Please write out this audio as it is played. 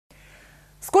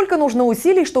Сколько нужно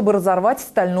усилий, чтобы разорвать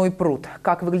стальной пруд?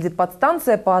 Как выглядит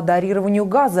подстанция по дарированию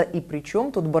газа? И при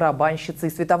чем тут барабанщица и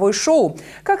световое шоу?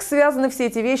 Как связаны все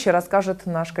эти вещи, расскажет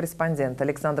наш корреспондент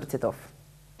Александр Титов.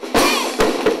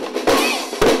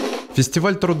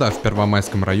 Фестиваль труда в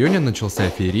Первомайском районе начался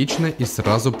феерично и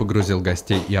сразу погрузил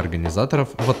гостей и организаторов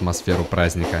в атмосферу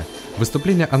праздника.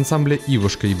 Выступления ансамбля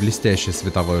 «Ивушка» и блестящее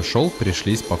световое шоу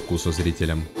пришлись по вкусу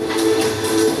зрителям.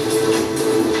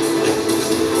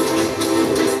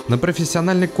 На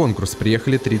профессиональный конкурс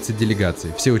приехали 30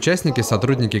 делегаций. Все участники –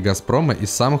 сотрудники «Газпрома» из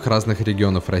самых разных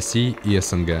регионов России и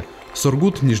СНГ.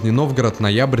 Сургут, Нижний Новгород,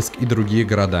 Ноябрьск и другие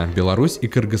города, Беларусь и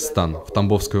Кыргызстан. В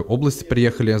Тамбовскую область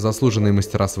приехали заслуженные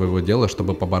мастера своего дела,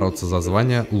 чтобы побороться за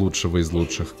звание лучшего из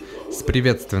лучших. С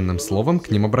приветственным словом к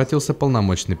ним обратился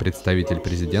полномочный представитель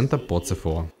президента по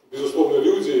ЦФО. Безусловно,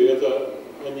 люди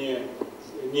 – они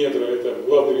недра, это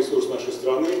главный ресурс нашей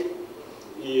страны.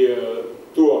 И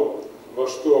то, во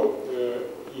что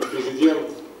и президент,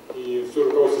 и все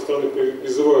руководство страны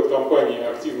призывают компании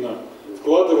активно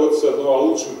вкладываться, ну а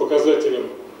лучшим показателем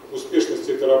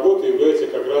успешности этой работы являются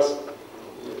как раз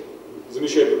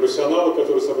замечательные профессионалы,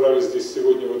 которые собрались здесь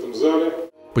сегодня в этом зале.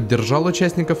 Поддержал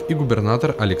участников и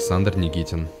губернатор Александр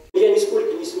Никитин. Я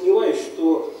нисколько не сомневаюсь,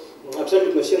 что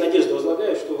абсолютно все надежды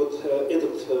возлагаю, что вот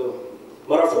этот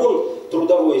марафон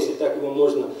трудовой, если так его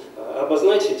можно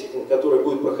обозначить, который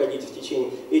будет проходить в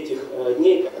течение этих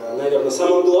дней, наверное,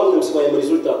 самым главным своим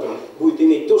результатом будет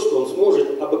иметь то, что он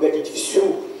сможет обогатить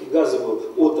всю газовую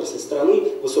отрасль страны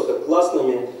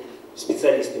высококлассными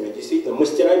специалистами, действительно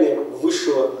мастерами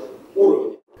высшего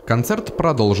уровня. Концерт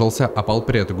продолжился, а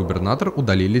полпред и губернатор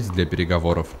удалились для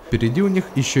переговоров. Впереди у них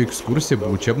еще экскурсия по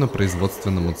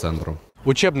учебно-производственному центру.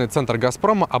 Учебный центр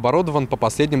 «Газпрома» оборудован по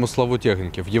последнему слову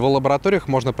техники. В его лабораториях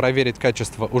можно проверить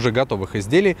качество уже готовых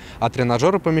изделий, а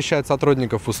тренажеры помещают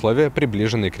сотрудников в условия,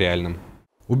 приближенные к реальным.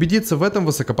 Убедиться в этом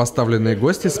высокопоставленные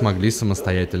гости смогли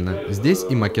самостоятельно. Здесь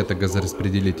и макеты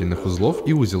газораспределительных узлов,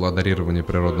 и узела дарирования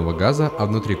природного газа, а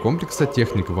внутри комплекса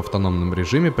техника в автономном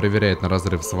режиме проверяет на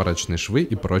разрыв сварочные швы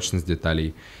и прочность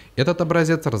деталей. Этот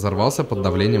образец разорвался под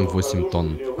давлением 8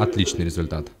 тонн. Отличный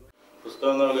результат.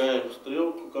 Устанавливаем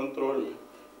стрелку контрольную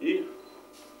и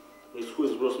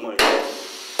происходит сброс майки.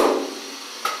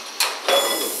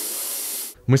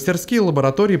 Мастерские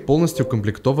лаборатории полностью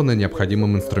укомплектованы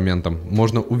необходимым инструментом.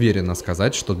 Можно уверенно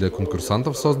сказать, что для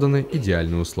конкурсантов созданы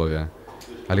идеальные условия.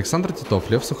 Александр Титов,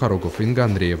 Лев Сухоруков, Инга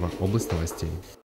Андреева. Область новостей.